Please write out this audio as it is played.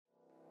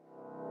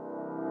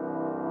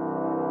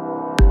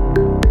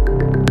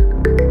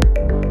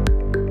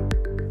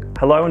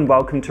Hello and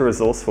welcome to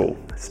Resourceful,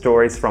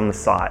 Stories from the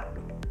Site,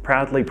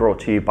 proudly brought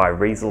to you by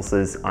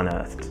Resources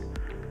Unearthed.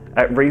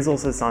 At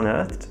Resources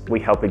Unearthed, we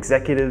help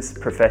executives,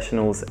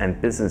 professionals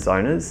and business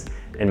owners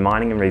in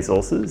mining and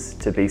resources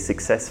to be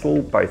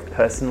successful both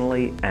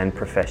personally and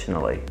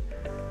professionally.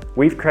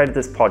 We've created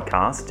this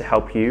podcast to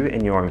help you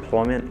in your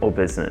employment or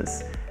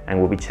business, and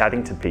we'll be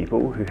chatting to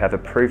people who have a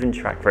proven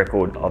track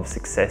record of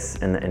success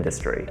in the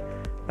industry.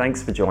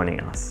 Thanks for joining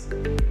us.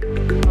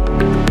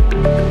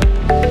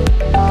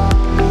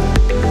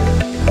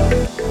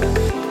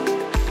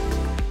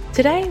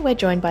 Today, we're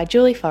joined by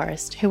Julie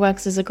Forrest, who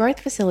works as a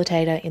growth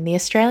facilitator in the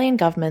Australian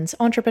Government's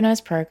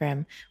Entrepreneurs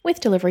Program with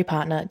delivery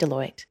partner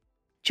Deloitte.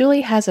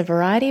 Julie has a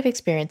variety of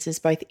experiences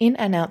both in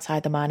and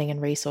outside the mining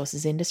and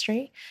resources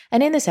industry,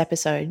 and in this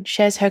episode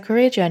shares her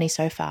career journey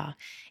so far,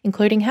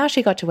 including how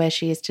she got to where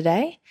she is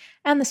today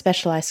and the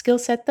specialised skill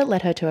set that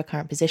led her to her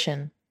current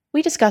position.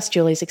 We discuss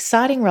Julie's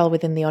exciting role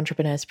within the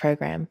Entrepreneurs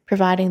Program,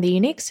 providing the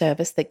unique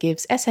service that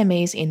gives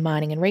SMEs in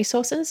mining and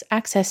resources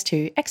access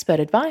to expert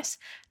advice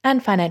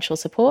and financial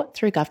support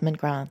through government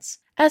grants.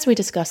 As we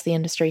discuss the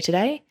industry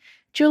today,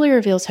 Julie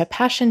reveals her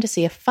passion to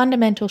see a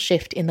fundamental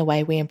shift in the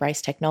way we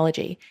embrace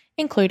technology,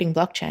 including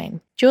blockchain.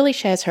 Julie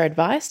shares her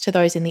advice to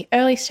those in the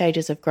early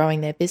stages of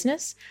growing their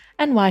business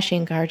and why she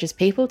encourages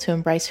people to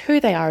embrace who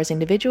they are as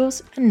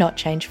individuals and not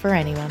change for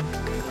anyone.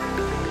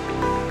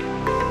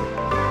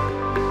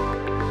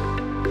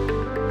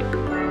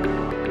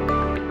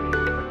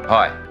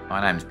 Hi, my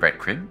name's Brett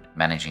Cribb,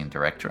 Managing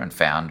Director and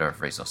Founder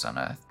of Resource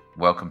Unearthed.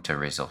 Welcome to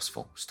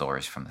Resourceful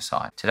Stories from the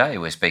Site. Today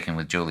we're speaking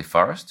with Julie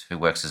Forrest, who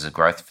works as a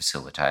growth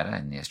facilitator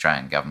in the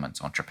Australian Government's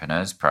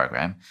Entrepreneurs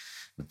Program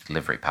with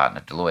delivery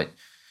partner Deloitte.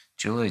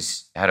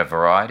 Julie's had a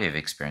variety of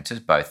experiences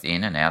both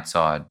in and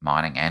outside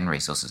mining and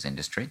resources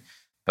industry,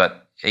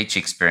 but each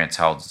experience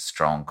holds a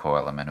strong core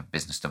element of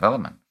business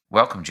development.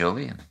 Welcome,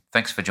 Julie, and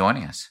thanks for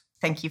joining us.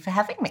 Thank you for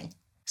having me.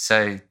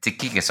 So to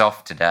kick us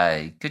off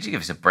today, could you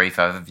give us a brief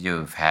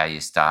overview of how you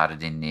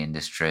started in the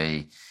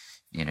industry,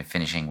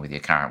 finishing with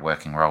your current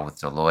working role with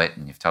Deloitte,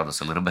 and you've told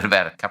us a little bit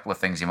about a couple of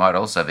things you might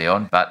also be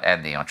on,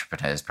 and the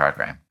Entrepreneurs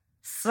Program.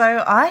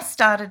 So I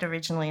started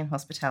originally in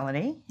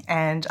hospitality,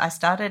 and I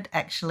started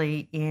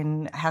actually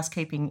in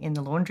housekeeping in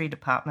the laundry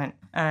department,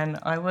 and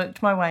I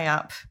worked my way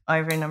up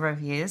over a number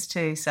of years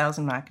to sales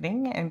and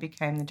marketing and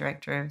became the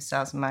director of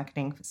sales and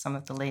marketing for some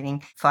of the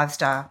leading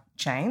 5-star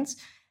chains.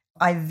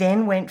 I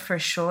then went for a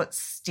short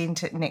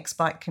stint at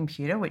Nextbyte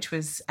Computer, which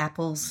was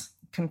Apple's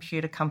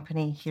computer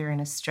company here in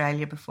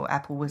Australia before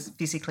Apple was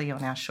physically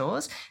on our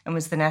shores, and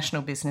was the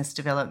National Business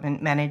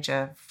Development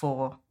Manager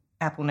for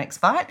Apple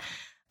Nextbyte.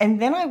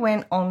 And then I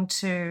went on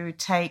to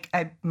take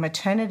a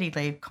maternity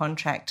leave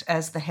contract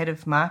as the head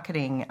of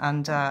marketing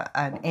under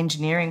an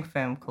engineering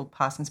firm called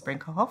Parsons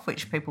Brinckerhoff,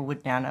 which people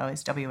would now know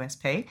as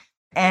WSP.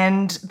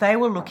 And they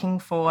were looking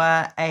for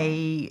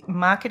a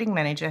marketing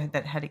manager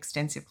that had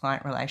extensive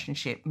client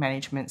relationship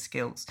management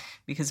skills.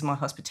 Because of my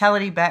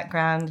hospitality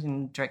background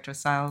and director of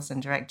sales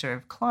and director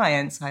of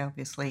clients, I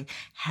obviously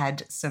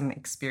had some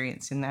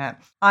experience in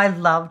that. I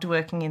loved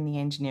working in the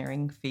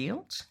engineering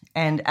field.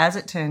 And as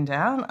it turned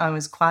out, I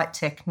was quite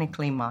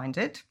technically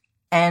minded.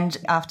 And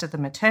after the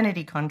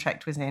maternity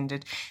contract was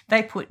ended,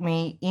 they put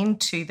me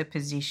into the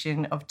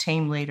position of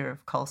team leader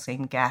of Coal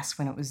Seam Gas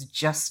when it was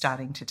just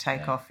starting to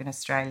take off in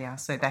Australia.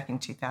 So back in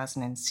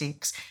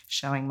 2006,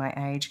 showing my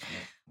age.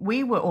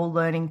 We were all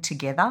learning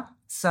together.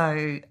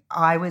 So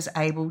I was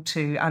able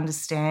to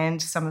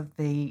understand some of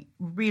the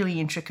really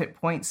intricate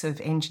points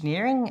of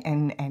engineering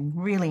and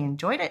really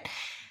enjoyed it.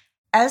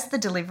 As the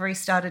delivery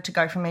started to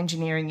go from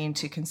engineering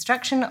into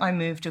construction, I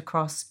moved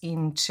across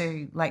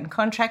into Leighton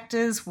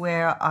Contractors,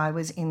 where I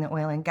was in the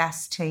oil and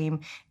gas team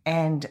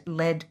and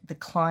led the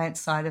client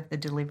side of the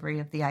delivery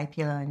of the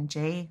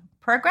APLNG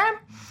program.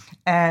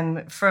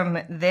 And from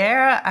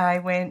there, I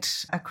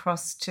went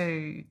across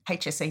to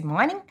HSE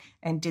Mining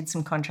and did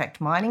some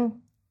contract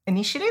mining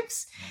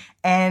initiatives,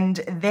 and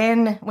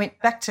then went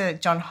back to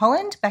John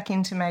Holland, back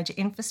into major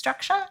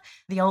infrastructure.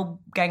 The old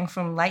gang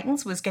from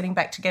Leighton's was getting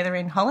back together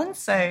in Holland,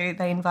 so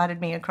they invited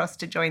me across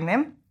to join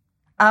them.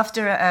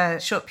 After a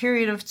short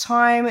period of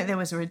time, there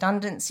was a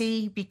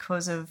redundancy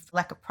because of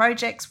lack of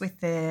projects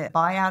with the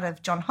buyout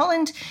of John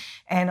Holland,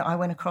 and I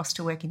went across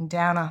to work in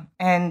Downer,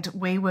 and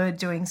we were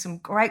doing some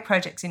great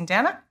projects in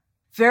Downer.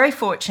 Very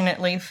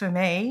fortunately for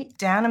me,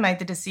 Downer made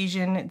the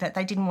decision that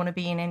they didn't want to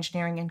be in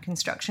engineering and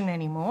construction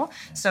anymore.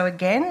 So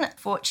again,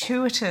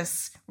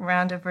 fortuitous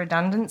round of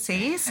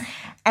redundancies.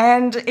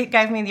 And it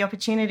gave me the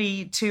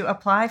opportunity to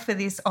apply for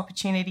this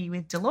opportunity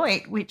with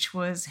Deloitte, which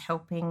was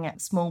helping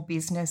small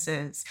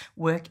businesses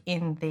work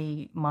in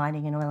the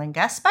mining and oil and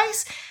gas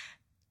space.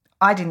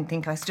 I didn't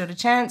think I stood a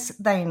chance.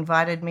 They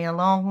invited me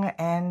along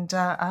and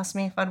asked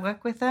me if I'd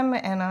work with them,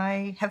 and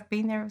I have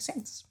been there ever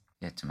since.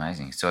 Yeah, it's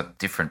amazing. So at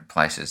different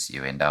places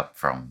you end up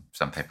from.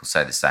 Some people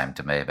say the same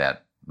to me about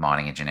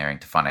mining engineering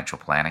to financial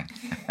planning.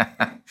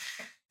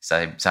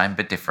 Same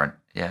but different,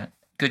 yeah.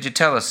 Could you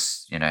tell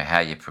us,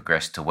 how you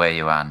progressed to where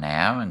you are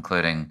now,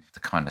 including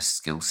the kind of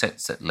skill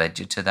sets that led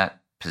you to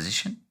that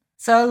position?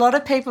 So a lot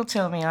of people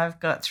tell me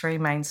I've got 3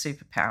 main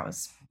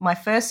superpowers. My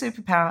first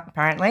superpower,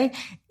 apparently,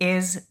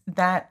 is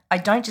that I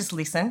don't just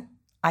listen,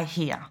 I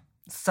hear.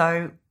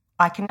 So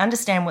I can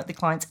understand what the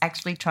client's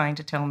actually trying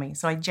to tell me.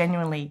 So I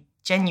genuinely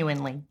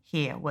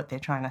hear what they're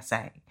trying to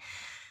say.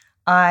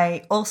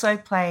 I also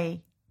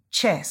play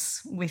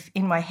chess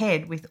in my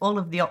head with all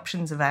of the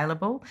options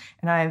available,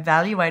 and I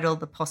evaluate all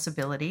the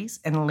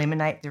possibilities and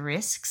eliminate the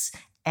risks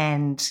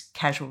and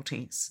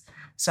casualties.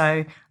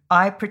 So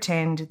I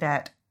pretend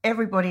that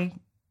everybody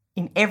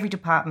in every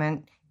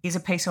department is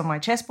a piece on my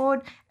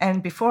chessboard,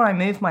 and before I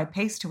move my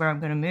piece to where I'm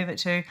going to move it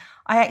to,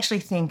 I actually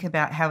think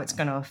about how it's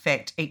going to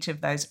affect each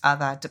of those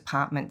other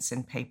departments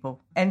and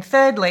people. And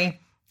thirdly,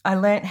 I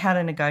learnt how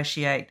to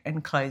negotiate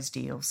and close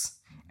deals.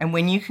 And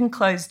when you can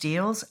close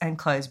deals and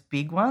close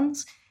big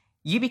ones,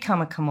 you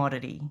become a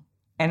commodity,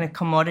 and a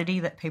commodity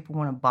that people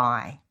want to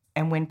buy.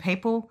 And when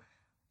people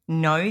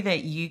know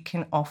that you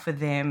can offer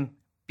them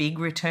big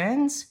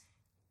returns,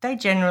 they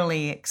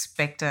generally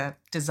expect a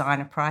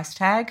designer price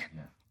tag.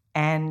 Yeah.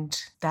 And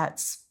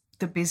that's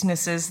the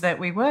businesses that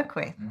we work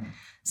with.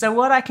 So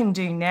what I can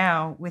do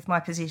now with my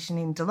position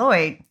in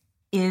Deloitte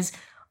is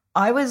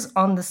I was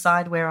on the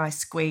side where I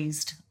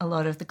squeezed a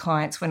lot of the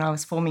clients when I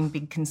was forming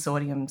big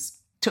consortiums,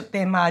 took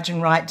their margin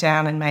right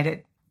down and made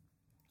it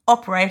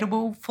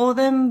operatable for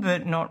them,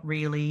 but not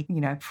really,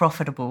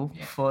 profitable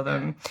for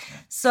them. Yeah.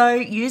 So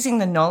using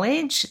the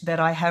knowledge that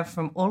I have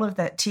from all of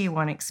that tier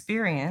 1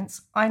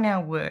 experience, I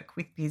now work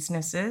with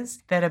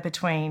businesses that are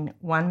between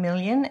 $1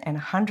 million and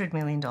 $100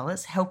 million,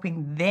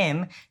 helping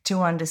them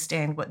to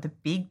understand what the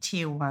big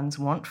tier 1s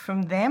want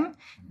from them.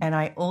 And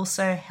I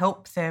also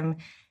help them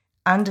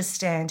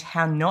understand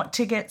how not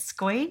to get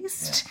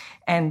squeezed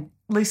and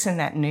loosen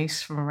that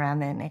noose from around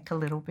their neck a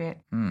little bit.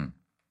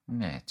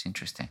 Yeah, it's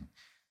interesting.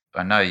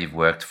 I know you've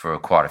worked for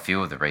quite a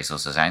few of the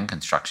resources and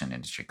construction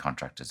industry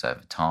contractors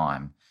over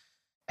time.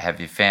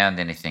 Have you found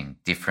anything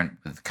different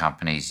with the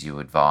companies you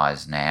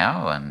advise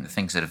now and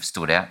things that have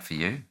stood out for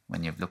you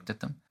when you've looked at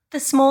them? The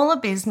smaller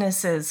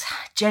businesses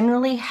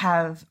generally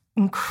have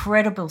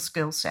incredible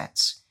skill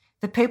sets.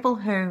 The people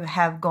who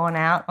have gone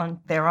out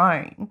on their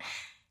own,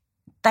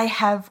 they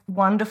have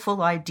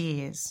wonderful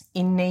ideas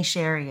in niche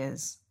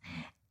areas.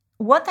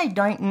 What they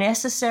don't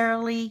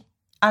necessarily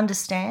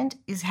understand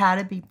is how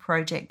to be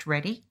project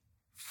ready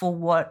for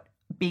what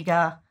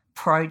bigger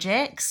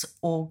projects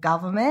or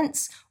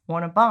governments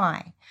want to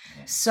buy.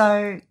 Yeah.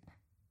 So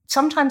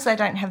sometimes they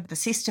don't have the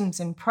systems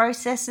and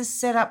processes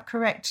set up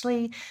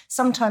correctly.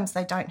 Sometimes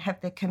they don't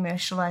have their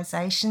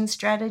commercialisation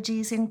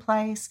strategies in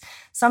place.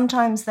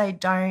 Sometimes they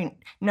don't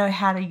know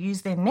how to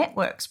use their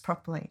networks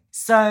properly.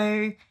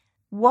 So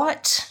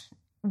what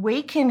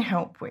we can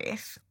help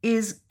with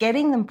is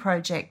getting them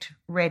project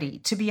ready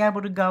to be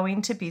able to go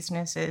into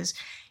businesses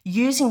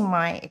using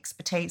my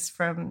expertise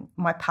from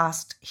my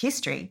past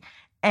history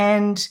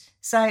and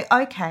say,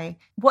 okay,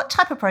 what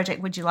type of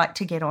project would you like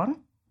to get on?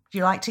 Do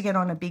you like to get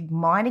on a big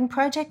mining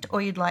project,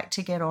 or you'd like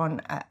to get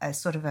on a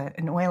sort of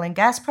an oil and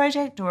gas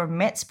project or a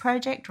METS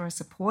project or a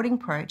supporting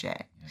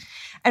project? Yeah.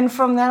 And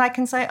from that I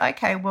can say,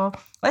 okay, well,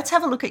 let's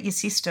have a look at your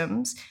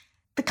systems.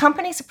 The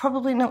companies are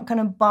probably not going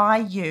to buy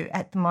you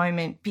at the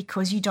moment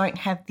because you don't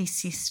have this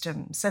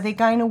system. So they're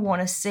going to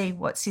want to see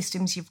what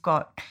systems you've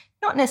got,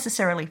 not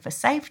necessarily for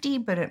safety,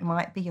 but it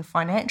might be a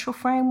financial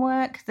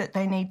framework that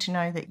they need to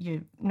know that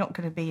you're not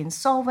going to be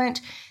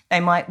insolvent. They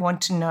might want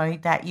to know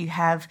that you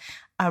have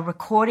a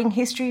recording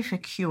history for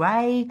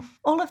QA,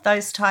 all of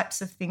those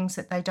types of things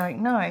that they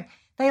don't know.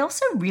 They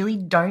also really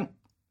don't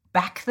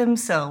back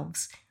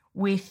themselves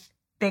with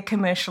their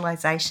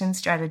commercialisation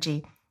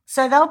strategy.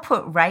 So they'll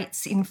put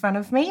rates in front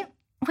of me,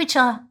 which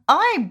are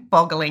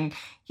eye-boggling.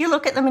 You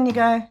look at them and you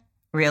go,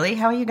 really?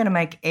 How are you going to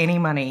make any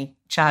money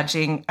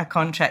charging a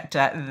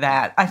contractor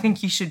that? I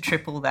think you should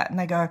triple that. And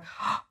they go,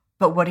 oh,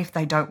 but what if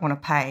they don't want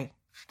to pay?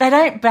 They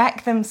don't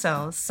back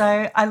themselves.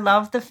 So I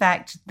love the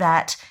fact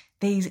that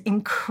these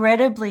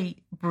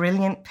incredibly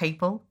brilliant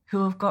people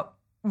who have got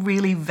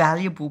really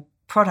valuable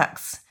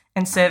products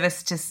and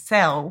service to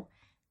sell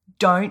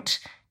don't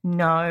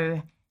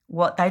know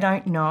what they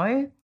don't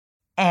know,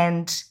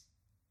 and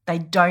they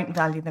don't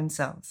value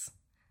themselves.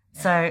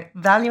 Yeah. So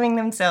valuing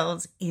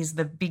themselves is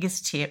the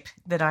biggest tip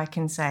that I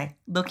can say.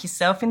 Look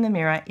yourself in the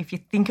mirror. If you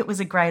think it was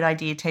a great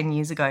idea 10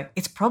 years ago,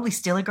 it's probably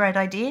still a great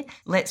idea.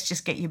 Let's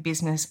just get your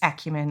business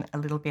acumen a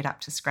little bit up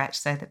to scratch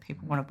so that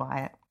people want to buy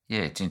it.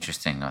 Yeah, it's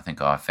interesting. I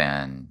think I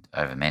found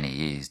over many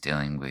years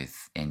dealing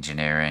with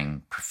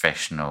engineering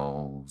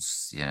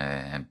professionals,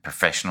 and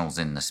professionals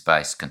in the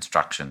space,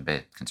 construction,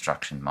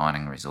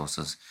 mining,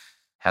 resources,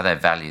 how they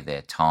value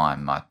their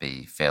time might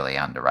be fairly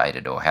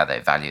underrated, or how they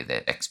value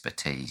their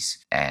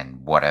expertise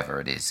and whatever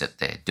it is that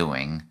they're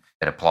doing.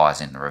 It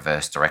applies in the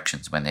reverse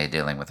directions when they're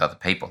dealing with other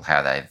people.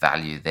 How they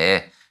value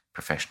their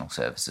professional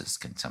services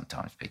can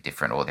sometimes be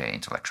different, or their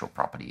intellectual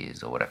property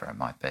is, or whatever it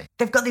might be.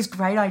 They've got this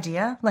great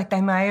idea. Like they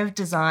may have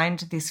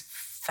designed this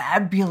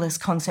fabulous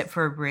concept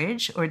for a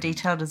bridge or a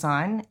detailed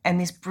design, and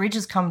this bridge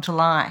has come to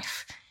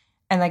life.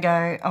 And they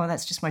go, oh,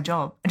 that's just my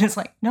job. And it's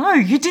like, no,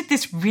 you did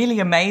this really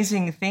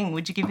amazing thing.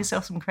 Would you give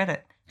yourself some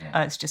credit?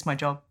 Yeah. It's just my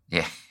job.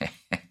 Yeah.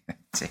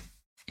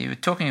 You were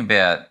talking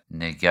about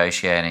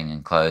negotiating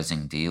and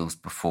closing deals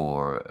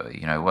before.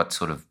 What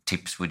sort of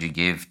tips would you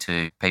give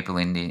to people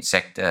in the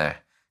sector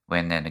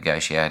when they're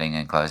negotiating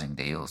and closing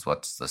deals?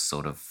 What's the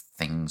sort of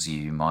things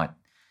you might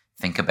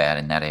think about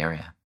in that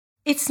area?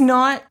 It's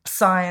not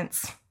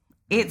science.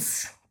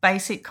 It's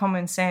basic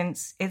common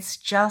sense. It's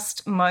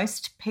just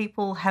most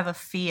people have a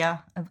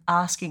fear of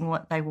asking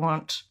what they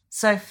want.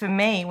 So for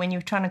me, when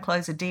you're trying to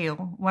close a deal,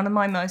 one of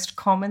my most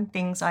common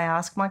things I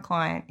ask my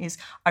client is,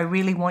 I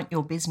really want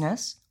your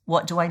business.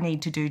 What do I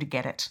need to do to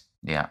get it?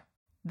 Yeah.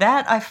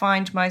 That I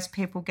find most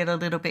people get a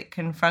little bit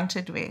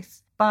confronted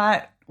with.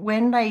 But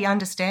when they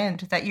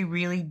understand that you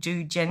really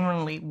do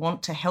genuinely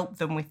want to help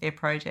them with their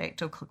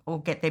project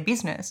or get their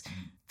business,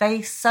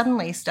 they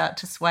suddenly start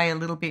to sway a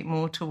little bit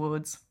more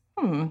towards,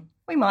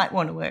 we might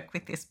want to work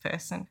with this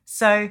person.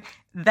 So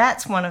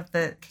that's one of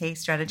the key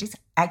strategies,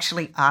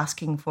 actually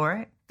asking for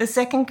it. The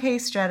second key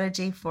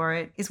strategy for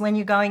it is when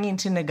you're going in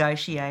to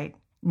negotiate,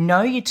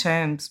 know your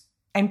terms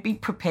and be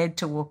prepared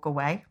to walk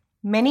away.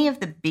 Many of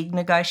the big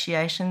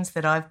negotiations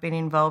that I've been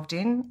involved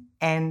in,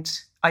 and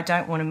I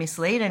don't want to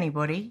mislead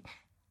anybody,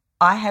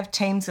 I have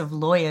teams of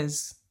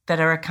lawyers that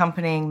are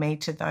accompanying me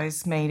to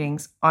those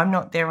meetings. I'm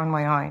not there on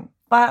my own.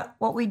 But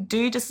what we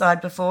do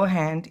decide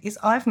beforehand is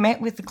I've met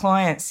with the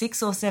client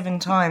 6 or 7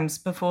 times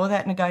before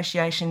that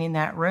negotiation in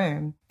that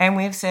room, and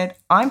we've said,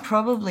 I'm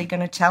probably going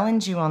to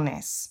challenge you on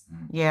this.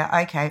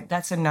 Yeah, okay,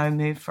 that's a no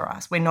move for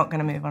us. We're not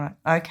going to move on it.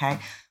 Okay.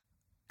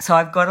 So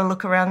I've got to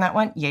look around that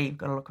one? Yeah, you've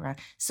got to look around.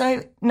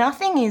 So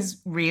nothing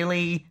is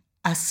really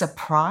a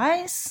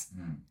surprise.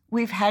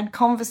 We've had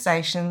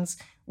conversations.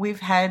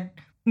 We've had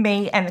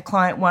me and the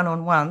client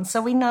one-on-one.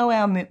 So we know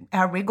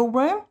our wriggle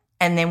room.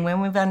 And then when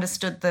we've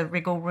understood the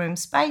wriggle room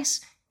space,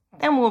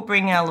 then we'll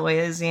bring our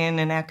lawyers in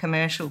and our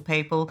commercial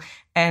people,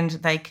 and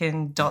they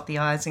can dot the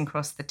I's and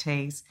cross the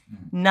T's.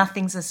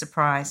 Nothing's a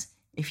surprise.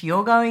 If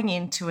you're going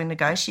into a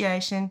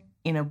negotiation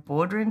in a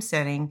boardroom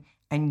setting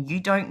and you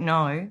don't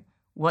know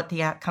what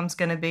the outcome's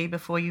going to be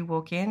before you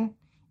walk in,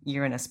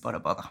 you're in a spot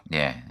of bother.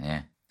 Yeah,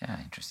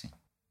 interesting.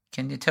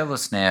 Can you tell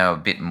us now a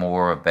bit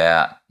more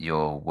about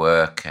your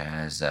work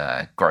as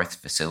a growth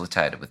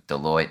facilitator with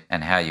Deloitte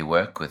and how you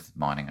work with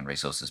mining and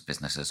resources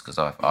businesses? Because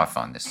I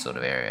find this sort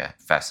of area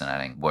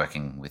fascinating,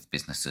 working with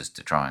businesses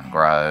to try and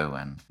grow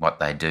and what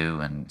they do,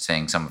 and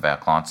seeing some of our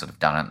clients that have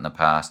done it in the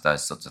past,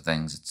 those sorts of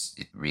things. It's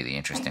really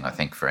interesting, I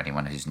think, for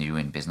anyone who's new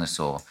in business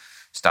or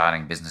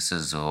starting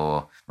businesses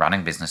or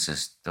running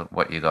businesses,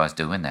 what you guys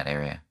do in that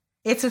area.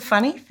 It's a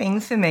funny thing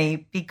for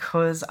me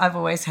because I've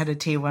always had a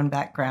tier 1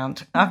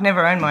 background. I've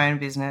never owned my own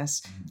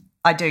business.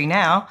 I do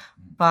now,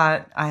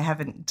 but I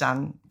haven't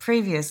done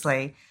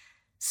previously.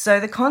 So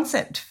the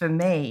concept for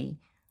me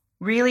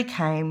really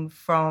came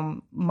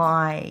from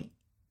my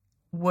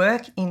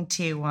work in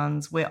tier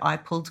 1s where I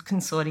pulled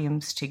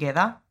consortiums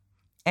together.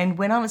 And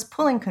when I was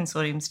pulling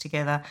consortiums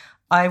together,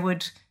 I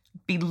would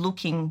be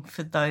looking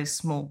for those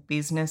small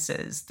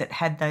businesses that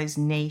had those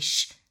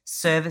niche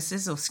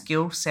services or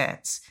skill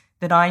sets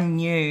that I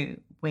knew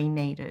we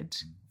needed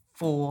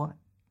for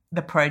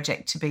the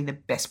project to be the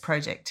best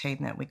project team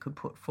that we could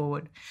put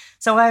forward.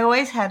 So I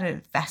always had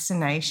a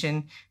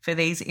fascination for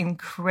these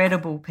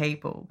incredible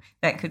people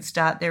that could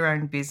start their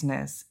own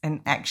business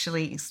and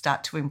actually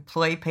start to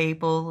employ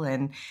people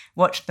and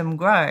watch them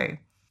grow.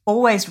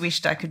 Always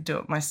wished I could do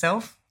it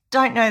myself.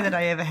 Don't know that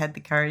I ever had the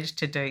courage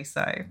to do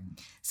so.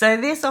 So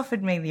this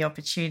offered me the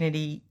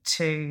opportunity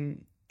to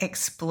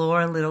explore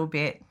a little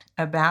bit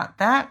about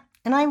that.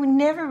 And I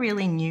never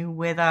really knew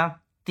whether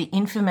the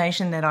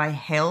information that I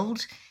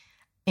held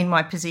in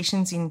my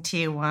positions in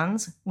tier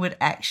 1s would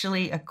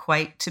actually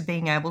equate to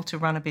being able to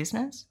run a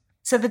business.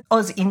 So the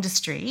Oz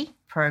Industry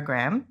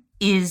program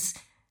is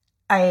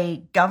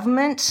a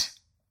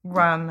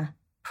government-run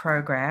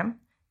program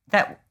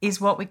that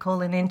is what we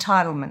call an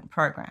entitlement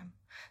program.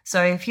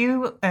 So if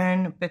you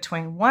earn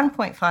between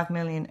 $1.5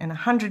 million and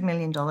 $100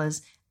 million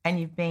and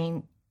you've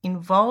been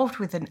involved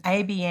with an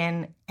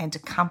ABN and a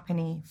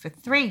company for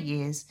 3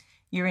 years,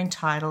 you're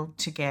entitled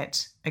to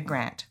get a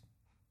grant,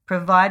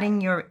 providing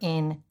you're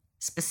in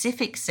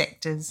specific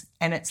sectors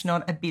and it's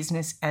not a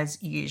business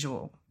as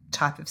usual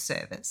type of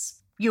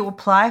service. You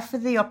apply for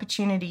the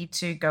opportunity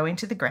to go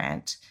into the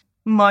grant.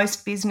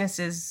 Most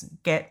businesses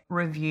get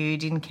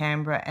reviewed in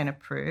Canberra and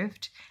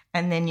approved,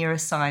 and then you're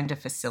assigned a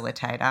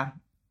facilitator.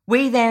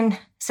 We then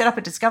set up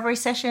a discovery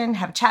session,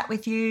 have a chat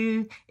with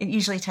you. It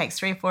usually takes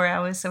 3 or 4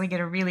 hours, so we get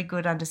a really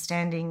good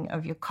understanding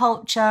of your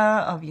culture,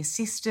 of your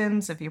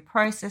systems, of your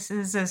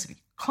processes, of your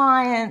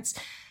clients,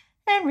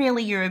 and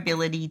really your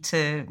ability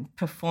to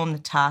perform the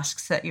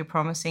tasks that you're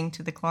promising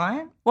to the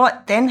client.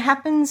 What then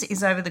happens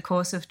is over the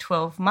course of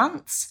 12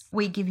 months,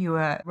 we give you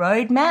a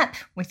roadmap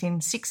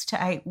within 6 to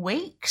 8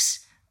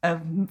 weeks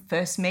of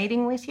first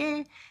meeting with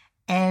you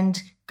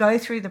and go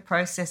through the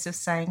process of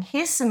saying,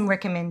 here's some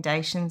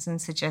recommendations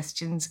and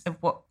suggestions of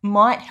what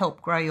might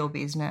help grow your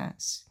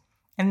business.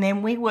 And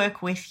then we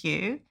work with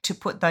you to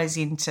put those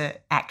into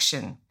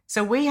action.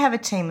 So we have a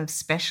team of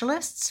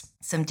specialists,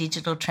 some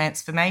digital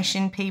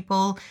transformation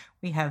people,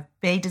 we have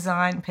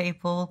B-design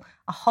people,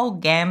 a whole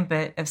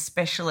gambit of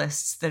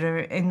specialists that are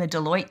in the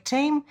Deloitte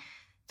team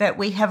that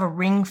we have a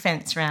ring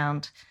fence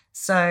around.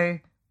 So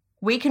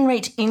we can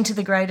reach into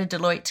the greater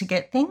Deloitte to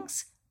get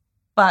things,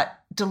 but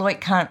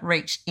Deloitte can't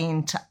reach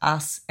into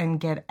us and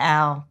get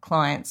our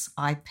clients'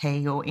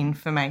 IP or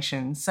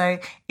information. So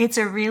it's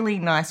a really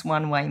nice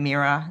one-way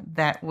mirror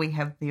that we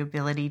have the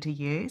ability to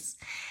use.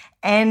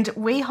 And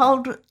we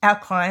hold our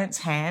client's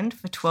hand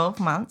for 12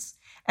 months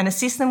and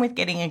assist them with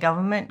getting a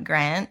government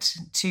grant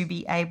to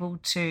be able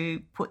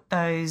to put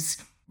those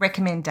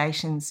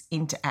recommendations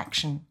into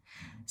action.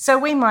 So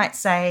we might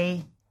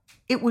say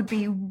it would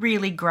be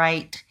really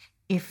great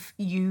if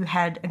you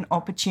had an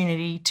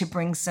opportunity to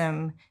bring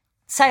some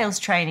sales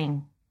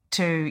training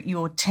to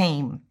your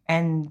team,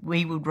 and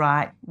we would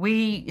write,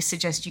 we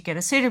suggest you get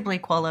a suitably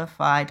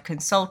qualified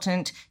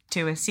consultant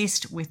to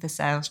assist with the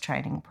sales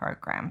training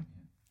program.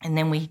 And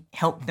then we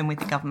help them with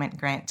the government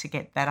grant to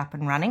get that up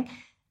and running.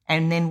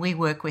 And then we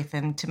work with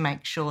them to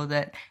make sure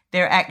that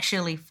they're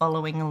actually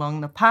following along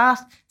the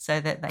path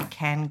so that they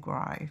can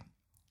grow.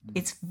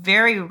 It's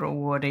very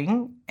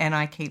rewarding. And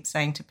I keep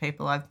saying to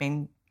people, I've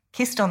been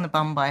kissed on the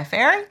bum by a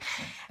fairy.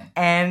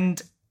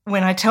 And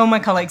when I tell my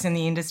colleagues in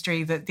the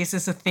industry that this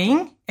is a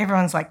thing,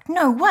 everyone's like,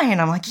 no way. And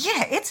I'm like,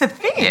 yeah, it's a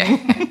thing.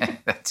 Yeah,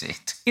 that's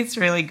it. It's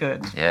really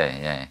good.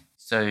 Yeah.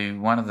 So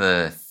one of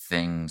the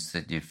things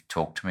that you've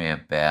talked to me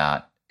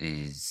about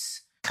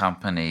is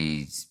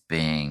companies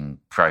being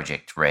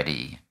project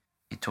ready.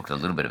 You talked a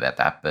little bit about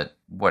that, but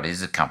what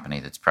is a company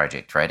that's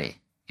project ready,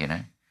 you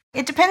know?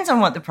 It depends on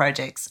what the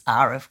projects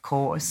are, of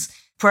course.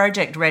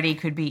 Project ready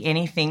could be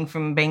anything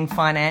from being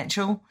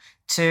financial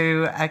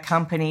to a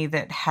company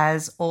that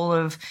has all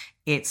of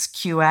its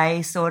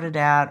QA sorted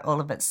out, all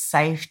of its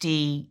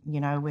safety,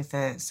 with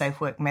the safe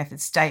work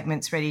method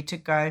statements ready to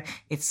go.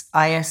 It's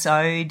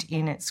ISO'd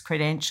in its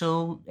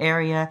credential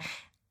area.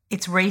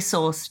 It's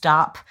resourced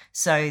up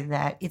so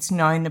that it's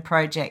known the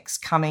project's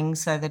coming,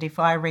 so that if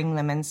I ring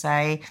them and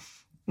say,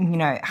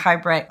 hi,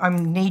 Brett, I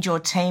need your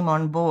team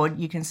on board,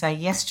 you can say,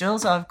 yes,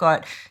 Jules, I've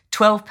got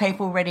 12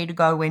 people ready to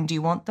go. When do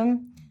you want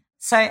them?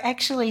 So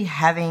actually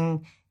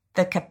having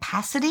the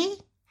capacity,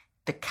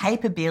 the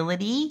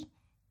capability,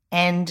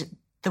 and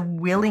the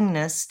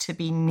willingness to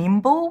be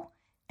nimble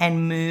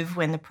and move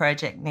when the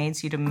project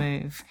needs you to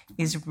move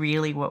is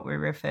really what we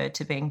refer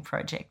to being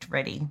project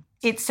ready.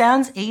 It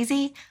sounds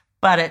easy,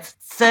 but it's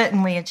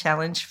certainly a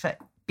challenge for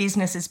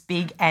businesses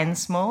big and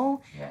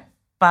small. Yeah.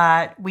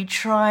 But we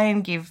try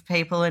and give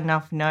people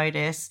enough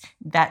notice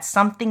that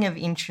something of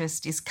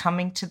interest is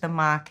coming to the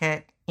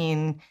market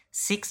in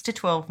 6 to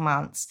 12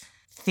 months.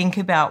 Think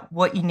about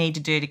what you need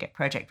to do to get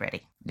project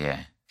ready.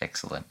 Yeah,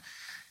 excellent.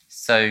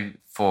 So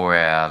for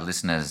our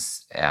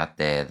listeners out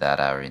there that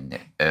are in the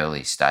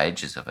early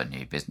stages of a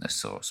new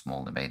business or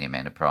small to medium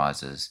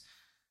enterprises,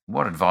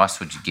 what advice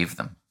would you give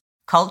them?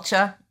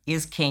 Culture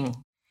is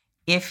king.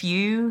 If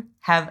you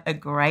have a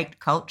great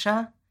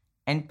culture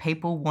and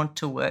people want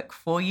to work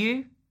for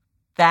you,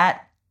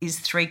 that is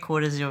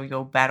 3/4 of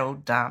your battle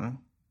done.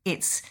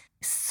 It's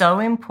so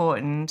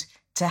important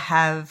to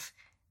have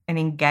an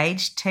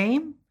engaged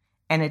team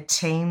and a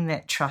team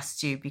that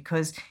trusts you,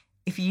 because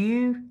if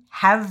you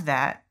have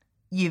that,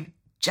 you've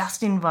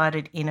just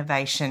invited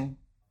innovation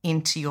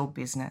into your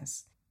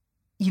business.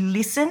 You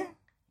listen,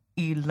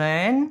 you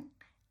learn,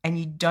 and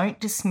you don't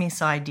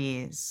dismiss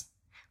ideas.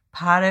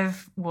 Part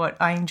of what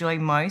I enjoy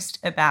most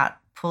about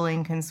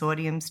pulling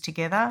consortiums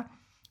together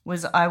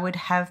was I would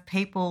have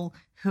people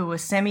who were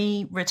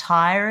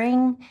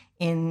semi-retiring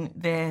in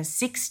their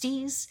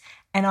 60s,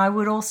 and I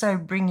would also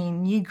bring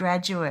in new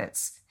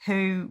graduates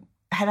who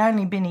had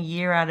only been a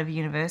year out of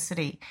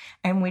university,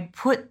 and we'd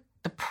put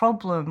the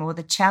problem or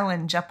the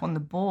challenge up on the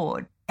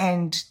board,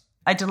 and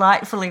I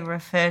delightfully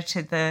refer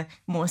to the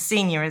more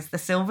senior as the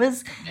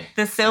silvers.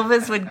 The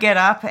silvers would get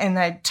up and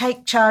they'd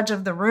take charge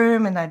of the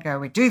room and they'd go,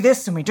 we do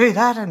this and we do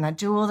that, and they'd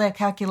do all their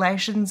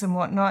calculations and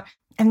whatnot.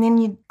 And then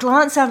you'd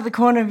glance out of the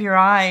corner of your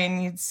eye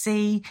and you'd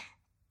see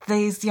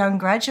these young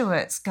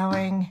graduates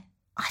going,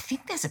 I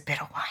think there's a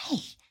better way.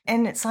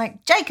 And it's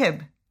like,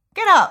 Jacob,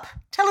 get up,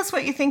 tell us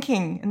what you're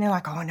thinking. And they're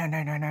like, oh, no.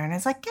 And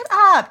it's like, get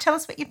up, tell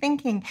us what you're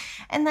thinking.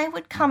 And they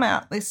would come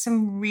out with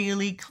some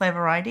really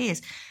clever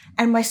ideas.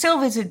 And my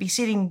silvers would be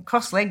sitting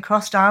cross-legged,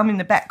 crossed-arm in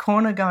the back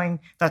corner going,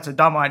 that's a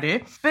dumb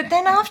idea. But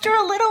then after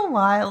a little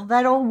while,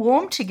 they'd all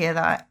warm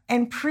together,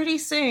 and pretty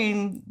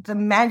soon the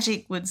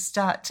magic would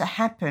start to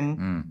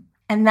happen.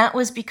 And that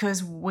was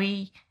because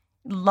we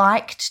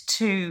liked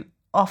to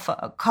offer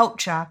a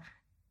culture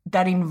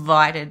that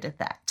invited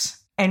that.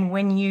 And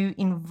when you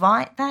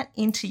invite that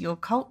into your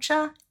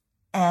culture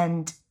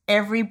and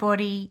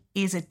everybody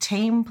is a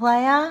team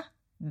player,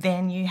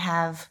 then you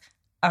have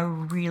a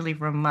really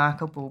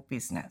remarkable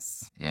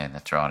business. Yeah,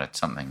 that's right. It's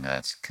something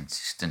that's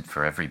consistent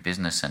for every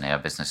business, and our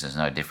business is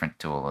no different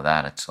to all of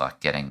that. It's like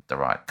getting the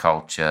right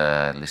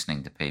culture,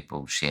 listening to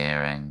people,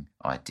 sharing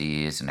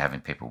ideas and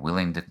having people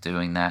willing to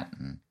doing that.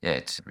 And yeah,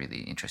 it's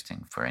really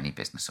interesting for any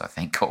business, I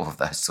think, all of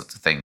those sorts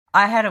of things.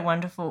 I had a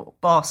wonderful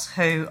boss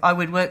who I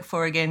would work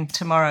for again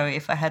tomorrow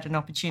if I had an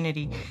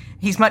opportunity.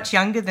 He's much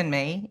younger than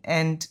me,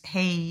 and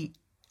he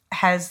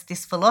has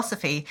this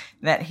philosophy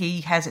that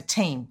he has a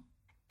team,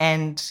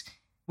 and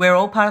we're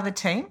all part of the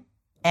team.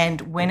 And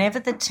whenever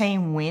the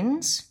team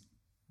wins,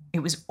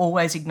 it was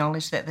always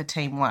acknowledged that the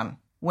team won.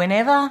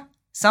 Whenever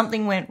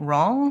something went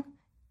wrong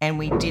and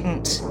we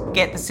didn't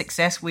get the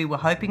success we were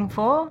hoping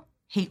for,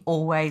 he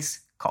always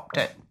copped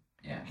it.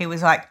 Yeah. He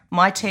was like,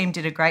 my team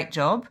did a great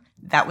job.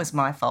 That was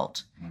my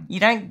fault. You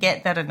don't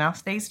get that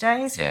enough these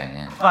days.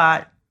 Yeah.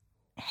 But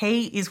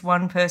he is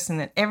one person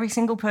that every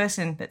single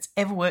person that's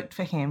ever worked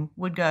for him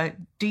would go,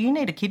 do you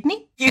need a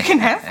kidney? You can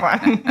have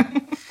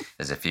one.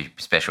 There's a few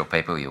special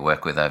people you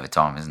work with over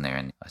time, isn't there?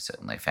 And I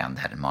certainly found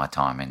that in my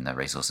time in the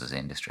resources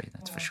industry,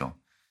 that's for sure.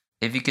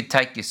 If you could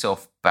take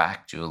yourself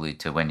back, Julie,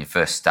 to when you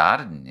first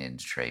started in the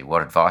industry,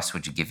 what advice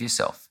would you give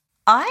yourself?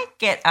 I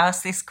get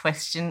asked this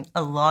question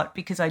a lot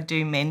because I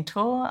do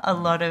mentor a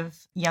lot of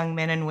young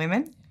men and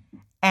women.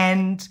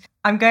 And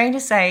I'm going to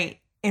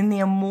say, in the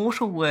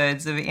immortal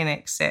words of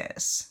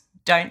INXS,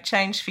 don't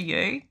change for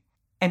you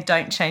and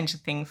don't change a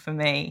thing for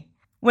me.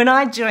 When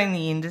I joined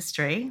the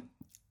industry,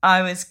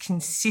 I was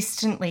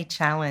consistently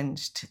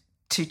challenged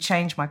to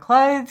change my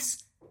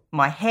clothes,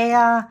 my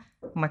hair,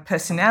 my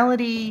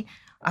personality.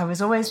 I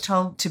was always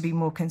told to be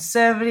more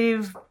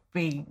conservative,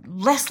 be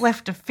less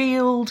left of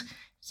field.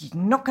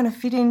 You're not going to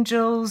fit in,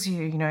 Jules,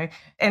 you know.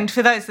 And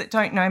for those that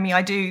don't know me,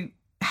 I do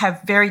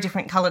have very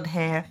different coloured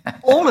hair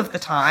all of the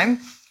time.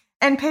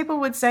 And people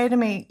would say to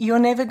me, you're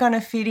never going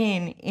to fit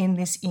in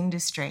this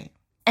industry.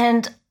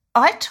 And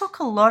I took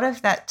a lot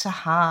of that to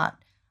heart.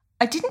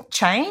 I didn't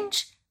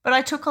change, but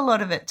I took a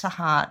lot of it to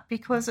heart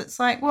because it's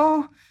like,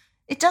 well,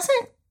 it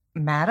doesn't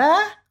matter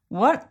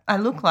what I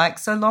look like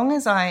so long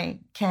as I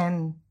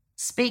can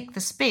speak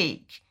the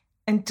speak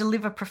and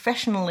deliver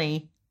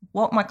professionally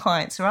what my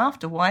clients are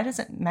after. Why does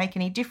it make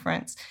any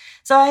difference?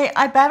 So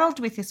I battled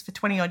with this for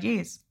 20 odd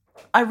years.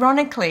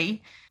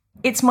 Ironically,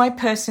 it's my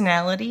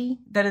personality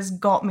that has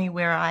got me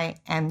where I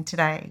am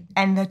today,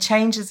 and the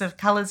changes of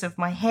colours of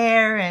my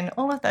hair and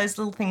all of those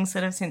little things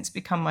that have since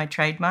become my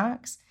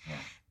trademarks. Yeah.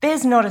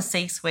 There's not a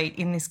C-suite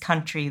in this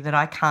country that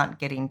I can't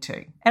get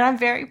into, and I'm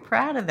very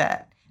proud of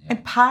that. Yeah.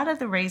 And part of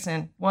the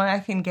reason why I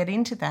can get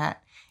into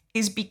that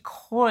is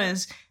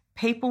because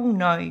people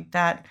know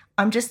that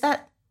I'm just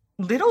that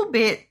little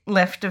bit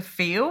left of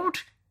field.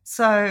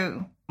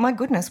 So, my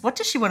goodness, what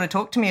does she want to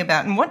talk to me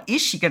about, and what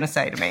is she going to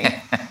say to me?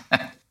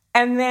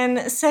 And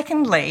then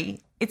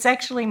secondly, it's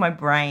actually my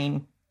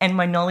brain and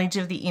my knowledge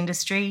of the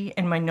industry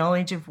and my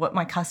knowledge of what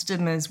my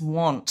customers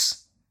want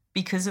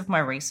because of my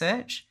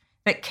research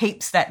that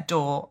keeps that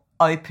door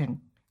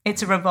open.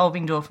 It's a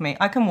revolving door for me.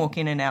 I can walk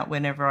in and out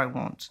whenever I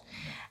want.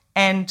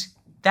 And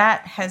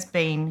that has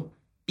been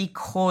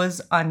because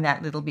I'm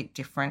that little bit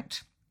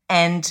different.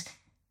 And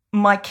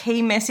my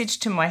key message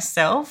to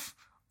myself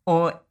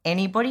or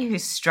anybody who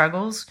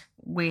struggles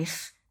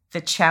with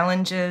the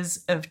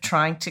challenges of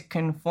trying to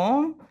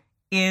conform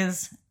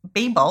is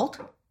be bold,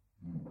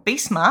 be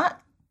smart,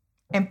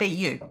 and be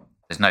you.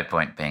 There's no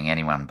point being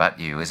anyone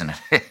but you, isn't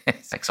it?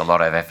 It takes a lot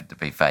of effort to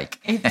be fake.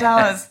 It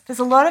does. There's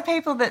a lot of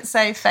people that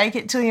say fake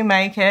it till you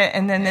make it,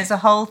 and then there's a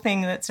whole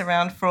thing that's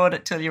around fraud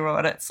it till you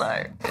rot it.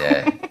 So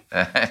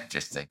yeah,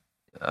 interesting.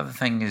 The other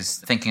thing is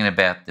thinking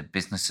about the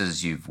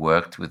businesses you've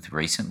worked with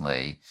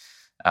recently.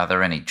 Are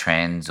there any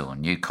trends or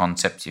new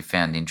concepts you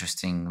found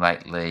interesting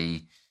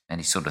lately?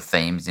 Any sort of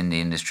themes in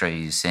the industry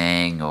you're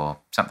seeing, or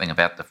something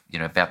about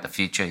the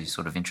future you're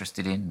sort of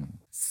interested in?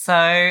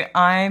 So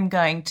I'm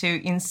going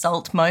to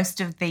insult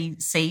most of the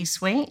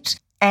C-suite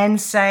and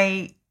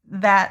say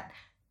that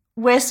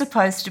we're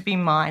supposed to be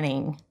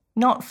mining,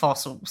 not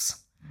fossils.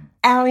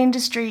 Our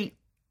industry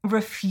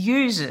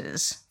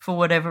refuses, for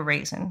whatever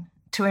reason,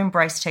 to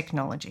embrace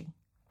technology.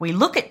 We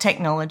look at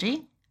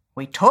technology,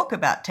 we talk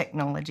about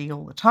technology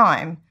all the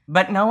time,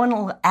 but no one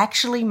will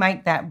actually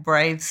make that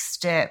brave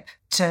step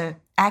to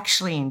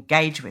actually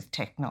engage with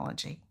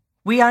technology.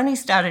 We only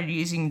started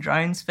using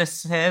drones for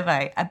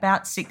survey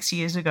about 6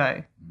 years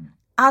ago.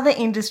 Other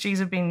industries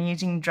have been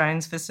using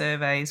drones for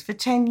surveys for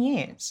 10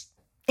 years.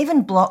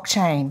 Even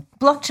blockchain.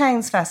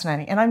 Blockchain's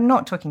fascinating, and I'm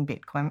not talking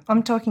Bitcoin.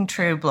 I'm talking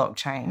true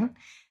blockchain.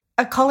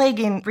 A colleague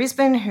in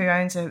Brisbane who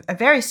owns a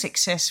very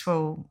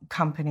successful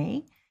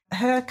company,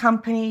 her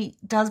company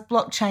does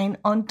blockchain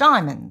on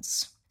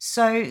diamonds.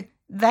 So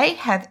they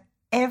have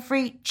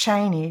every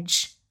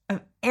chainage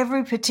of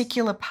every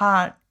particular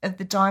part of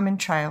the diamond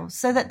trail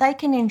so that they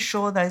can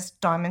ensure those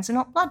diamonds are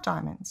not blood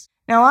diamonds.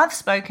 Now, I've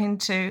spoken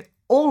to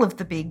all of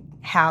the big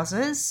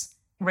houses,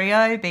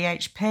 Rio,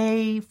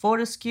 BHP,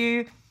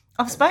 Fortescue.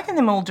 I've spoken to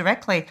them all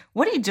directly.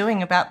 What are you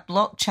doing about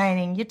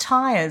blockchaining your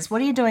tyres?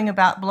 What are you doing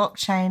about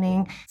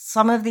blockchaining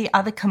some of the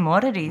other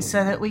commodities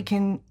so that we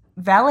can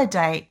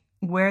validate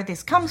where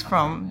this comes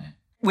from,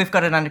 we've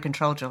got it under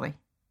control, Julie.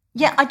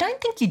 Yeah, I don't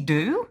think you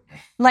do.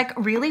 Like,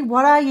 really,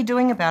 what are you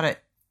doing about it?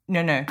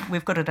 No,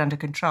 we've got it under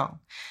control.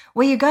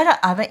 Where you go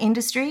to other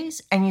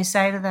industries and you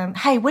say to them,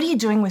 hey, what are you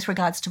doing with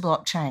regards to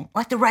blockchain?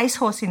 Like the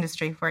racehorse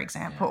industry, for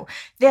example.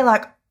 They're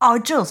like, oh,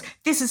 Jules,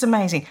 this is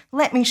amazing.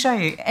 Let me show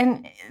you.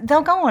 And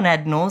they'll go on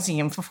ad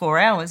nauseum for 4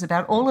 hours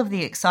about all of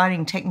the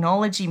exciting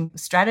technology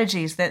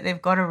strategies that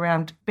they've got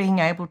around being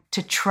able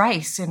to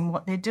trace in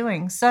what they're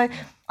doing. So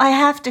I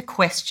have to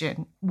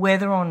question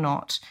whether or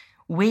not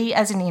we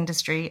as an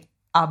industry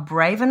are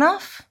brave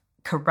enough,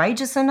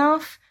 courageous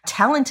enough,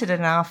 talented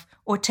enough,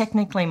 or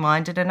technically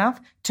minded enough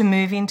to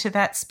move into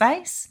that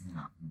space.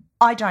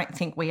 I don't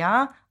think we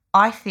are.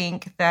 I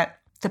think that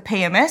the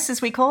PMS,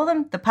 as we call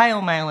them, the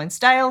pale, male and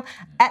stale,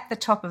 at the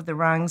top of the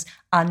rungs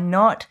are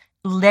not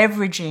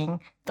leveraging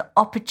the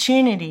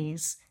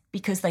opportunities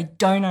because they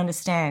don't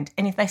understand.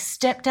 And if they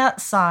stepped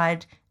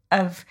outside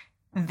of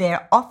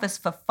their office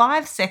for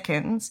 5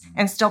 seconds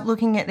and stop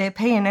looking at their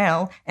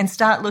P&L and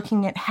start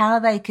looking at how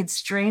they could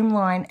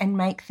streamline and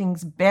make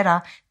things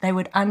better, they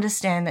would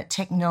understand that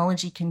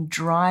technology can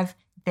drive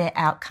their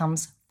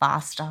outcomes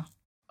faster.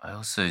 I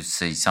also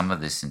see some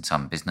of this in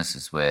some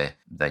businesses where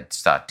they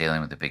start dealing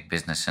with the big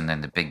business and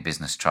then the big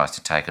business tries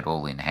to take it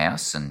all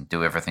in-house and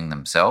do everything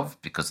themselves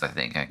because they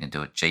think they can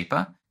do it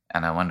cheaper.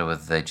 And I wonder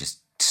whether they just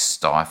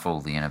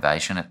stifle the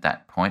innovation at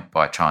that point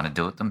by trying to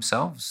do it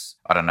themselves.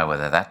 I don't know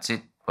whether that's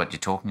it, what you're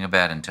talking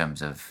about in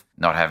terms of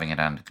not having it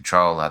under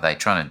control. Are they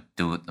trying to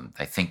do it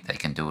they think they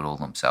can do it all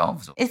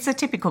themselves? It's a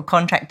typical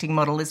contracting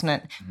model, isn't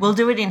it? We'll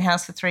do it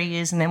in-house for 3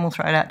 years and then we'll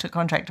throw it out to a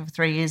contractor for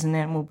 3 years and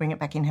then we'll bring it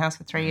back in-house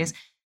for 3 years.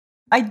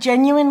 I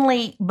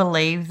genuinely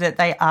believe that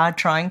they are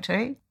trying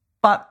to,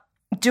 but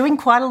doing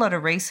quite a lot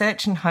of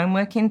research and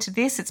homework into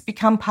this, it's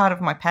become part of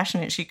my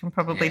passion, as you can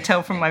probably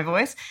tell from my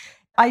voice.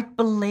 I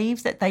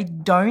believe that they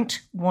don't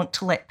want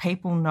to let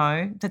people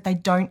know that they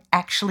don't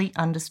actually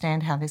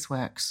understand how this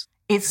works.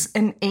 It's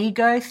an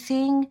ego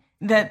thing,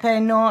 that they're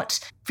not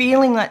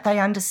feeling like they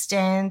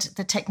understand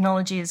the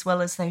technology as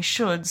well as they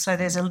should. So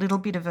there's a little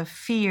bit of a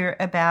fear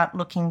about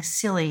looking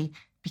silly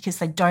because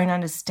they don't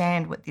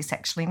understand what this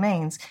actually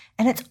means.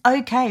 And it's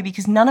okay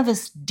because none of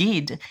us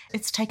did.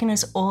 It's taken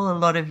us all a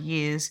lot of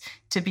years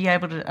to be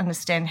able to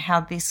understand how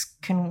this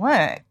can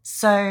work.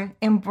 So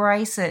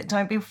embrace it.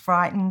 Don't be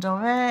frightened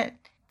of it.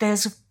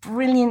 There's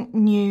brilliant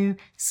new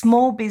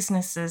small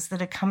businesses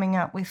that are coming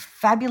up with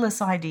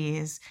fabulous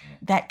ideas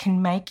that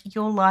can make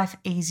your life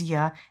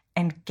easier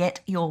and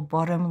get your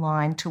bottom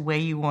line to where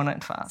you want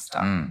it faster.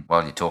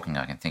 While you're talking,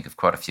 I can think of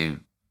quite a few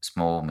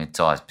small,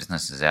 mid-sized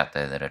businesses out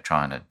there that are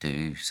trying to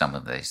do some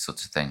of these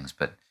sorts of things,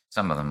 but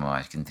some of them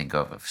I can think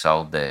of have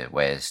sold their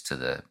wares to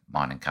the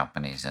mining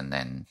companies and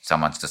then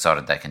someone's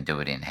decided they can do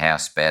it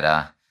in-house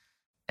better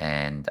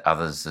and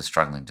others are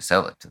struggling to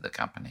sell it to the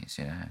companies.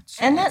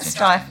 And that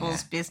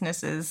stifles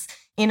businesses'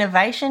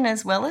 innovation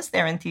as well as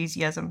their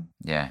enthusiasm.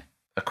 Yeah.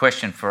 A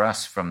question for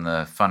us from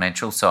the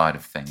financial side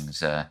of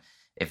things.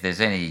 If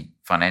there's any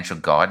financial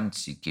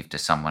guidance you give to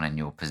someone in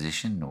your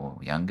position or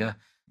younger,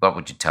 what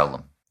would you tell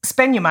them?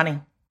 Spend your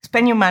money.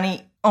 Spend your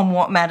money on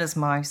what matters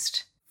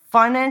most.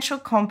 Financial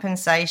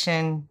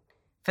compensation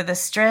for the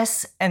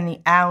stress and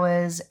the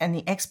hours and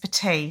the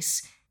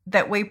expertise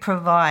that we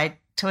provide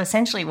to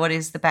essentially what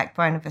is the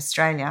backbone of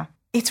Australia.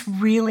 It's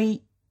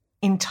really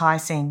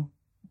enticing.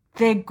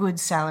 They're good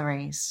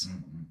salaries.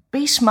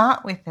 Be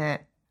smart with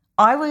it.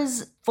 I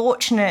was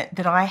fortunate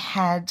that I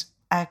had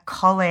a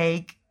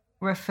colleague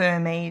refer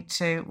me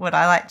to what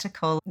I like to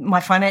call my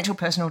financial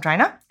personal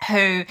trainer,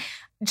 who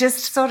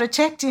just sort of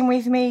checked in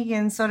with me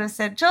and sort of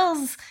said,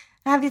 Jules,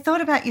 have you thought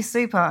about your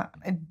super?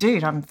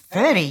 Dude, I'm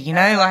 30,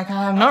 like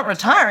I'm not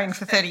retiring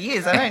for 30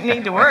 years. I don't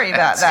need to worry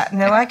about that. And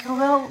they're like,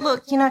 well,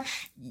 look,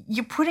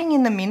 you're putting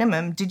in the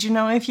minimum. Did you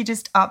know if you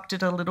just upped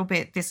it a little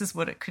bit, this is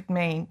what it could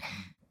mean?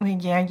 I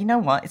mean, yeah, you know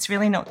what? It's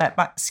really not that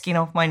much skin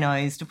off my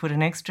nose to put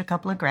an extra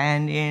couple of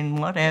grand in,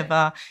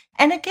 whatever.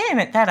 And again,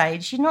 at that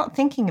age, you're not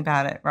thinking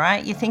about it,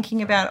 right? You're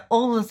thinking about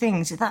all the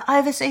things, the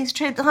overseas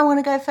trips. I want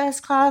to go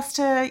first class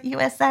to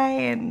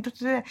USA.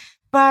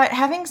 But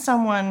having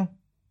someone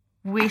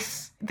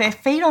with their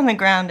feet on the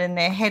ground and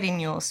their head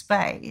in your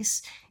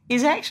space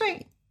is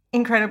actually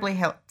incredibly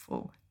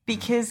helpful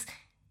because,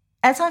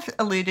 as I've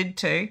alluded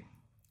to,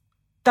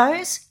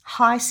 those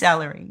high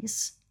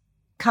salaries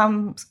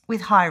comes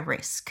with high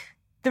risk.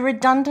 The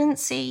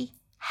redundancy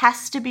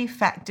has to be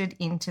factored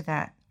into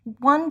that.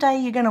 One day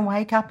you're going to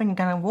wake up and you're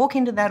going to walk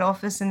into that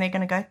office and they're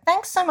going to go,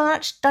 thanks so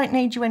much, don't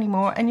need you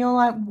anymore. And you're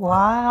like,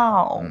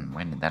 wow.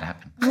 When did that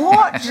happen?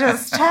 What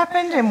just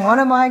happened and what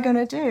am I going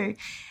to do?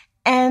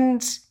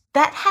 And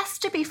that has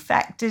to be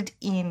factored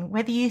in,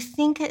 whether you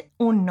think it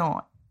or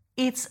not.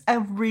 It's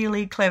a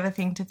really clever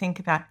thing to think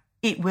about.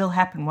 It will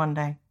happen one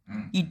day.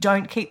 You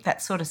don't keep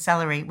that sort of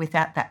salary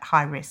without that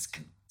high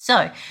risk.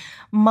 So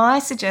my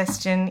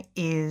suggestion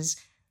is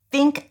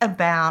think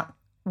about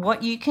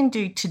what you can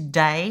do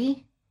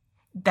today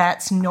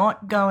that's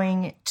not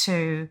going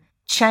to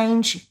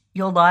change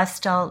your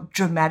lifestyle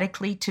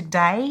dramatically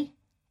today,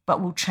 but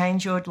will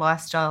change your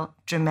lifestyle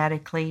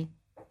dramatically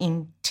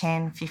in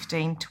 10,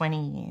 15,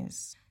 20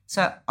 years.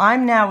 So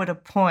I'm now at a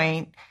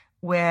point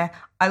where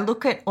I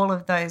look at all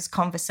of those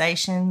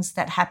conversations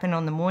that happen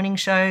on the morning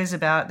shows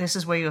about this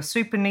is where your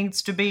super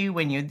needs to be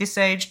when you're this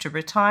age to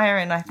retire,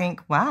 and I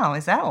think, wow,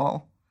 is that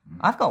all?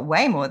 I've got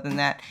way more than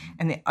that.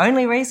 And the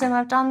only reason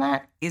I've done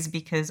that is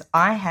because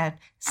I had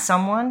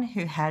someone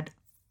who had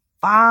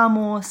far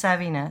more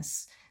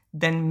savviness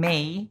than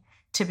me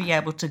to be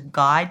able to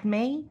guide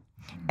me.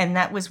 And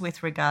that was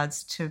with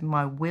regards to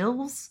my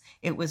wills.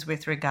 It was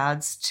with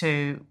regards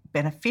to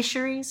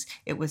beneficiaries.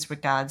 It was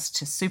regards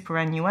to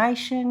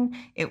superannuation.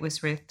 It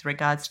was with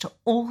regards to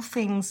all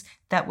things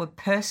that were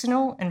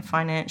personal and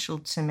financial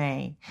to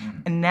me.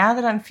 And now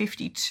that I'm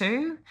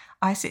 52,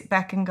 I sit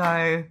back and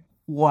go,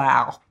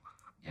 wow.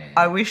 Yeah.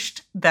 I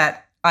wished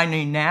that I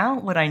knew now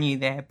what I knew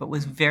there, but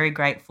was very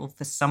grateful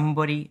for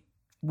somebody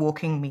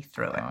walking me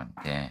through it. Right,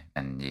 yeah,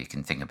 and you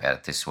can think about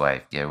it this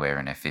way. Yeah, we're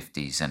in our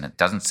 50s and it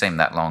doesn't seem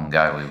that long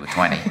ago we were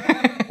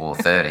 20 or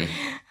 30,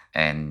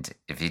 and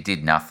if you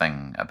did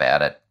nothing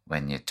about it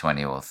when you're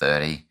 20 or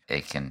 30,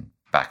 it can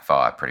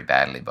backfire pretty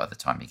badly by the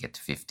time you get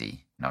to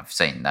 50. And I've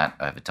seen that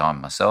over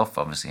time myself,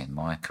 obviously in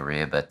my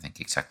career, but I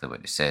think exactly what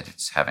you said,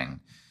 it's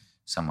having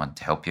someone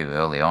to help you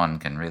early on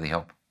can really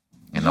help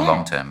in the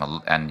long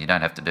term, and you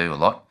don't have to do a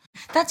lot.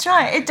 That's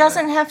right. It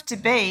doesn't have to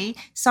be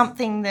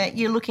something that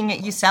you're looking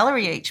at your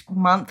salary each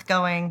month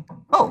going,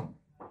 oh,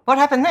 what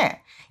happened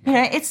there? You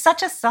know, it's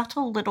such a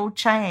subtle little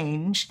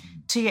change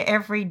to your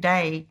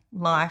everyday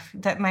life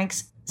that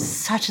makes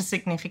such a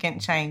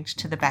significant change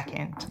to the back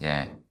end.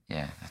 Yeah,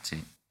 that's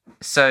it.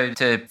 So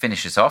to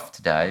finish us off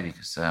today,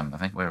 because I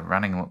think we're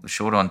running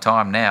short on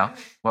time now,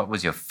 what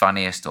was your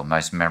funniest or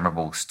most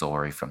memorable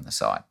story from the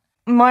site?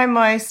 My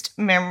most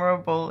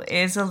memorable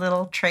is a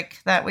little trick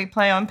that we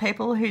play on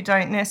people who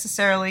don't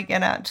necessarily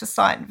get out to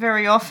site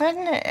very often.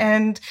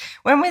 And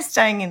when we're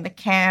staying in the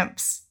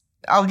camps,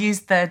 I'll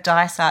use the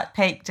Dysart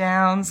Peak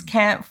Downs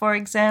camp, for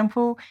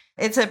example.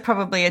 It's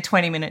probably a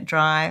 20-minute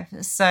drive.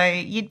 So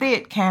you'd be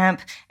at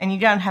camp and you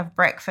don't have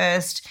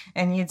breakfast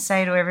and you'd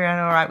say to everyone,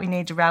 all right, we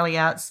need to rally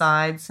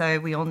outside, so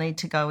we all need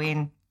to go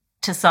in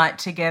to site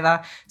together.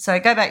 So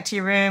go back to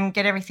your room,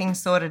 get everything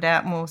sorted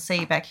out, and we'll see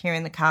you back here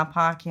in the car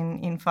park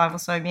in 5 or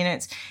so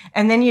minutes.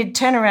 And then you'd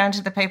turn around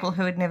to the people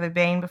who had never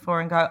been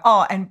before and go,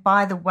 oh, and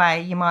by the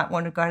way, you might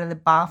want to go to the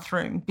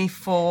bathroom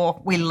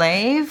before we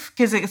leave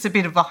because it's a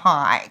bit of a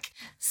hike.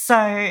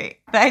 So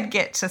they'd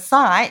get to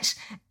site,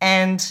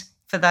 and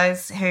for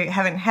those who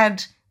haven't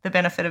had the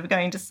benefit of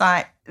going to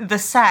site, the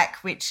SAC,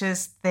 which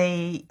is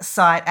the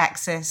site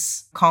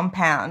access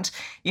compound,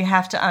 you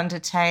have to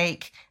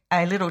undertake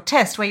a little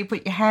test where you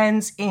put your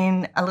hands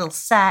in a little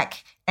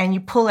sack and you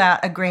pull out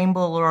a green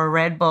ball or a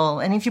red ball.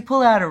 And if you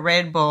pull out a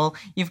red ball,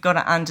 you've got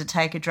to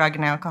undertake a drug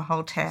and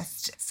alcohol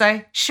test.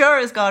 So sure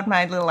as God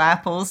made little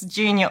apples,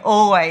 Junior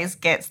always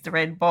gets the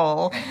red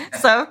ball.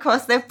 So, of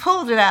course, they've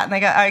pulled it out and they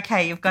go,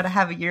 okay, you've got to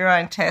have a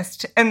urine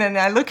test. And then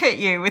they look at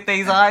you with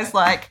these eyes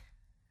like,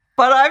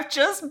 but I've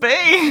just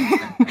been.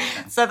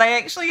 So they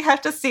actually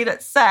have to sit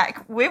at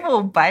SAC. We've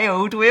all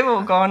bailed. We've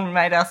all gone and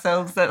made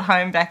ourselves at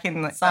home back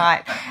in the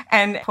site.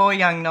 And poor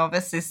young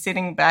novice is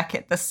sitting back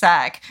at the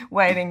SAC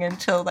waiting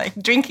until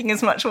drinking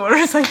as much water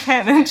as they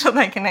can until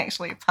they can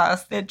actually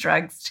pass their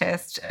drugs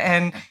test.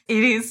 And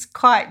it is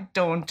quite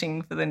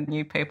daunting for the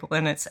new people,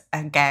 and it's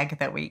a gag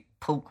that we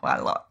pull quite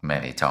a lot.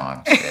 Many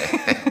times,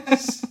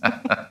 yes.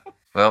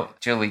 Well,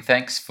 Julie,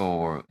 thanks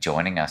for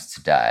joining us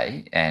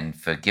today and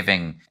for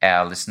giving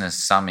our listeners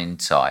some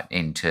insight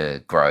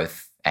into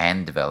growth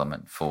and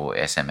development for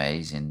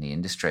SMEs in the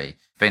industry.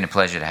 It's been a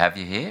pleasure to have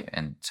you here,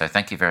 and so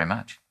thank you very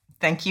much.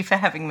 Thank you for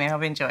having me.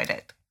 I've enjoyed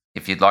it.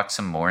 If you'd like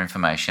some more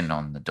information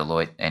on the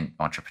Deloitte and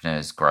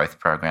Entrepreneurs Growth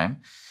Program,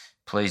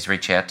 please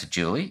reach out to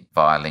Julie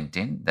via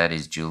LinkedIn. That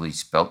is Julie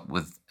spelt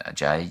with a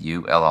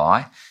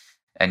J-U-L-I,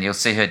 and you'll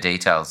see her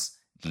details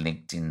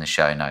linked in the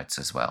show notes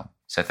as well.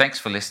 So thanks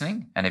for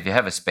listening, and if you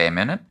have a spare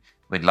minute,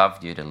 we'd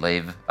love you to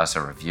leave us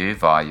a review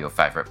via your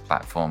favourite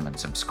platform and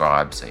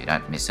subscribe so you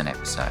don't miss an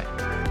episode.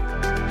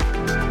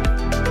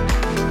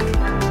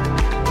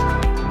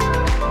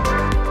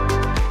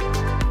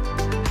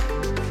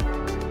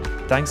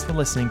 Thanks for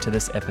listening to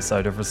this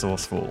episode of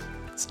Resourceful,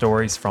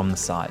 Stories from the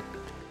Site.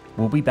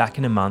 We'll be back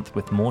in a month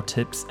with more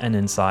tips and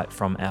insight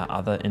from our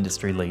other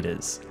industry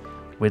leaders.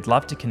 We'd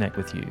love to connect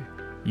with you.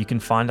 You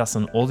can find us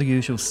on all the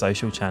usual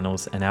social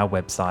channels and our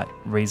website,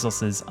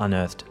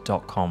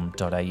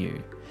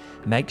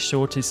 resourcesunearthed.com.au. Make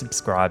sure to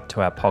subscribe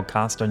to our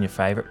podcast on your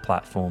favourite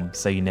platform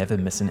so you never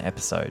miss an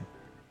episode.